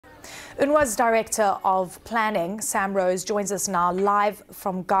UNRWA's Director of Planning, Sam Rose, joins us now live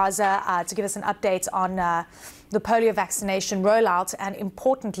from Gaza to give us an update on the polio vaccination rollout and,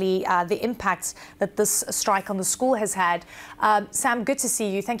 importantly, the impact that this strike on the school has had. Sam, good to see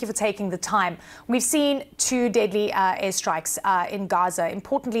you. Thank you for taking the time. We've seen two deadly airstrikes in Gaza,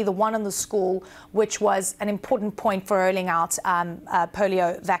 importantly the one on the school, which was an important point for rolling out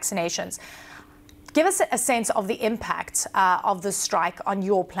polio vaccinations. Give us a sense of the impact of the strike on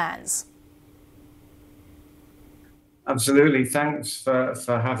your plans. Absolutely. Thanks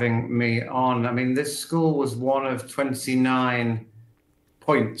for having me on. I mean, this school was one of 29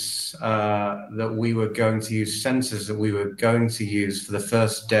 points that we were going to use, centres that we were going to use for the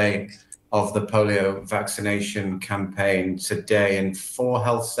first day of the polio vaccination campaign today, in 4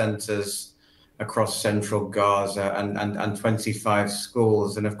 health centres across central Gaza and 25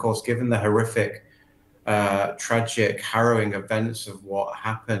 schools. And of course, given the horrific, tragic, harrowing events of what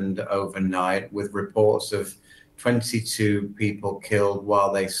happened overnight, with reports of 22 people killed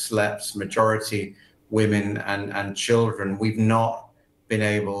while they slept, majority women and children, we've not been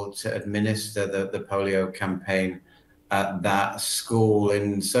able to administer the polio campaign at that school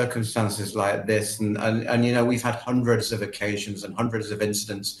in circumstances like this. And you know, we've had hundreds of occasions and hundreds of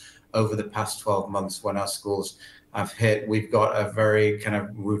incidents over the past 12 months when our schools have hit. We've got a very kind of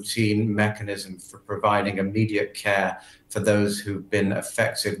routine mechanism for providing immediate care for those who've been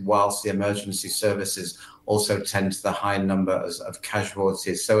affected, whilst the emergency services also tend to the high numbers of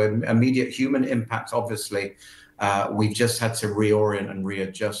casualties. So immediate human impact, obviously. We've just had to reorient and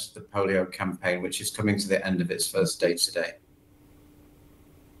readjust the polio campaign, which is coming to the end of its first day today.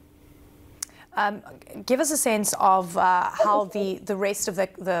 Give us a sense of how the rest of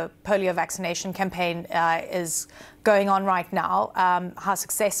the polio vaccination campaign is going on right now, how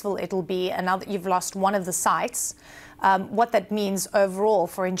successful it'll be, and now that you've lost one of the sites, what that means overall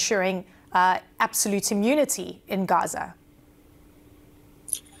for ensuring absolute immunity in Gaza.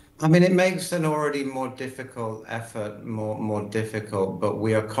 I mean, it makes an already more difficult effort more difficult, but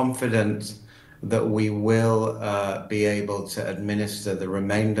we are confident that we will be able to administer the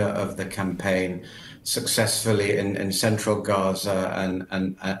remainder of the campaign successfully in central Gaza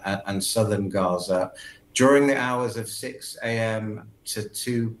and southern Gaza. During the hours of 6 a.m. to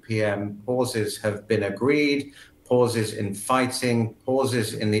 2 p.m, pauses have been agreed, pauses in fighting,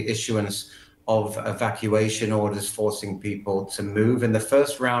 pauses in the issuance of evacuation orders forcing people to move. In the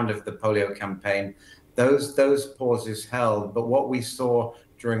first round of the polio campaign, those pauses held, but what we saw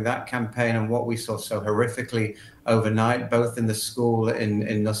during that campaign and what we saw so horrifically overnight, both in the school in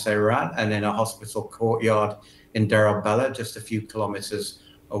Nusayrat and in a hospital courtyard in Deir al-Balah, just a few kilometers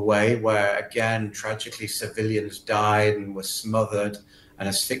away, where again, tragically, civilians died and were smothered and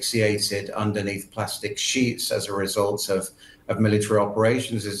asphyxiated underneath plastic sheets as a result of military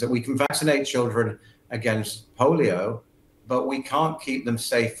operations, is that we can vaccinate children against polio, but we can't keep them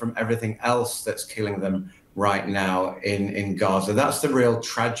safe from everything else that's killing them right now in Gaza. That's the real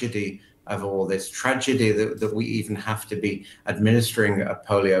tragedy of all this, tragedy that we even have to be administering a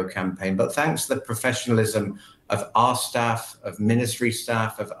polio campaign. But thanks to the professionalism of our staff, of ministry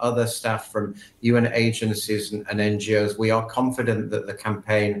staff, of other staff from UN agencies and NGOs, we are confident that the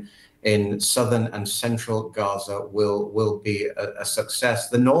campaign in southern and central Gaza will be a success.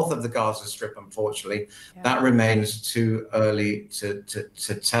 The north of the Gaza Strip, unfortunately, that remains too early to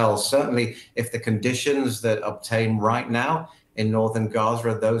tell. Certainly, if the conditions that obtain right now in northern Gaza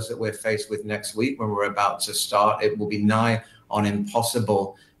are those that we're faced with next week when we're about to start, it will be nigh on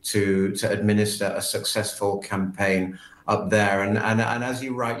impossible to administer a successful campaign up there. And as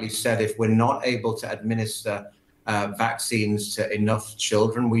you rightly said, if we're not able to administer vaccines to enough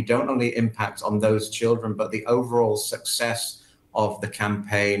children, we don't only impact on those children, but the overall success of the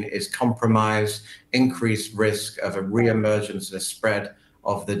campaign is compromised, increased risk of a re-emergence and a spread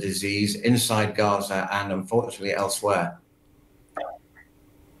of the disease inside Gaza and unfortunately elsewhere.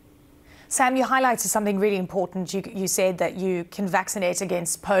 Sam, you highlighted something really important. You said that you can vaccinate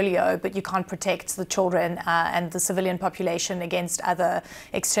against polio, but you can't protect the children and the civilian population against other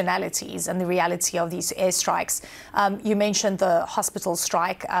externalities and the reality of these airstrikes. You mentioned the hospital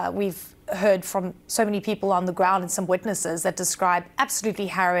strike. We've heard from so many people on the ground and some witnesses that describe absolutely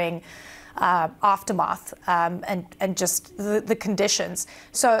harrowing aftermath and just the conditions.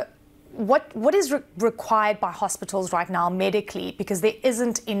 So what is required by hospitals right now medically, because there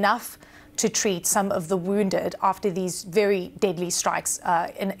isn't enough to treat some of the wounded after these very deadly strikes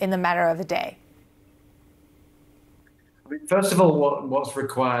in the matter of a day? First of all, what's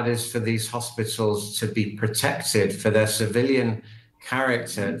required is for these hospitals to be protected, for their civilian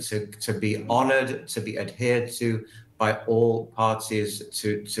character to be honoured, to be adhered to by all parties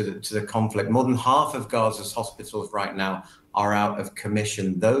to the conflict. More than half of Gaza's hospitals right now are out of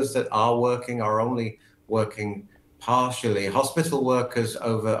commission. Those that are working are only working partially. Hospital workers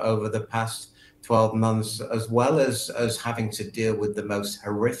over the past 12 months, as well as having to deal with the most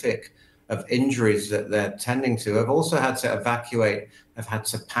horrific of injuries that they're tending to, have also had to evacuate, have had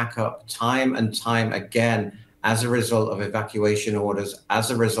to pack up time and time again as a result of evacuation orders,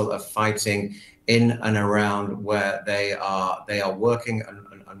 as a result of fighting in and around where they are working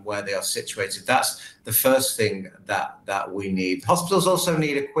and where they are situated. That's the first thing that we need. Hospitals also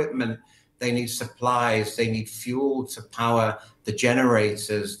need equipment. They need supplies, they need fuel to power the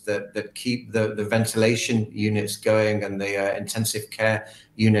generators that keep the ventilation units going and the intensive care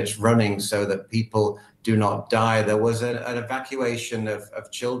units running so that people do not die. There was an evacuation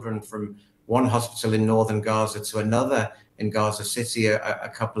of children from one hospital in northern Gaza to another in Gaza City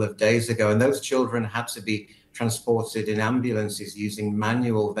a couple of days ago, and those children had to be transported in ambulances using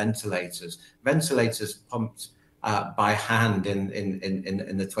manual ventilators pumped by hand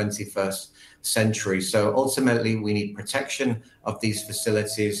in the 21st century. So ultimately, we need protection of these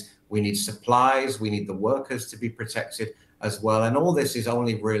facilities. We need supplies. We need the workers to be protected as well. And all this is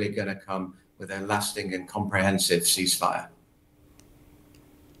only really going to come with a lasting and comprehensive ceasefire.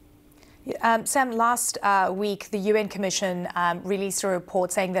 Sam, last week, the UN Commission released a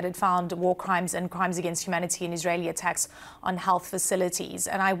report saying that it found war crimes and crimes against humanity in Israeli attacks on health facilities.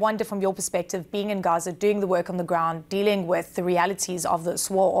 And I wonder, from your perspective, being in Gaza, doing the work on the ground, dealing with the realities of this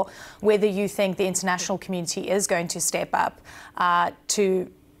war, whether you think the international community is going to step up to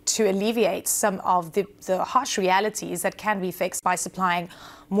alleviate some of the harsh realities that can be fixed by supplying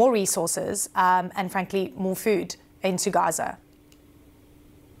more resources and, frankly, more food into Gaza.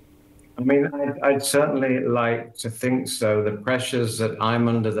 I mean, I'd certainly like to think so. The pressures that I'm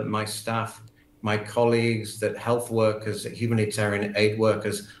under, that my staff, my colleagues, that health workers, that humanitarian aid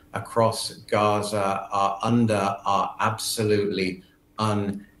workers across Gaza are under are absolutely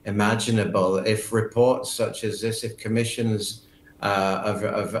unimaginable. If reports such as this, if commissions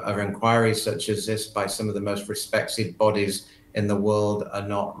of inquiries such as this by some of the most respected bodies in the world are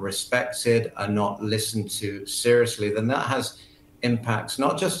not respected, are not listened to seriously, then that has impacts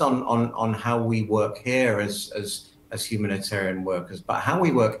not just on how we work here as humanitarian workers, but how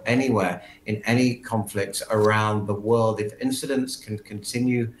we work anywhere in any conflict around the world. If incidents can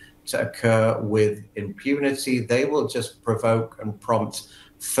continue to occur with impunity, they will just provoke and prompt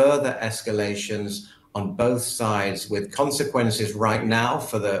further escalations on both sides, with consequences right now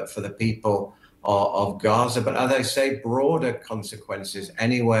for the people of Gaza, but as I say, broader consequences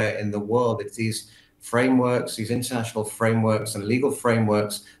anywhere in the world. If these frameworks, these international frameworks and legal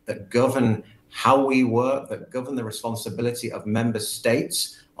frameworks that govern how we work, that govern the responsibility of member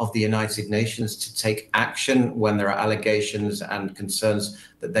states of the United Nations to take action when there are allegations and concerns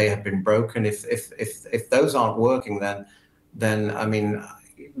that they have been broken. If those aren't working, then I mean,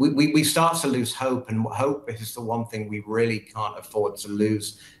 we start to lose hope, and hope is the one thing we really can't afford to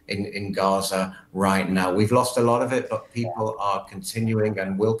lose in Gaza right now. We've lost a lot of it, but people are continuing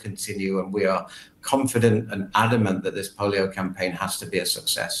and will continue, and we are confident and adamant that this polio campaign has to be a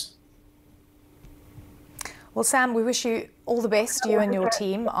success. Well, Sam, we wish you all the best, you and your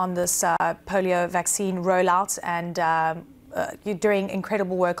team, on this polio vaccine rollout, and you're doing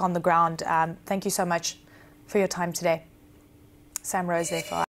incredible work on the ground. Thank you so much for your time today. Sam Rose there for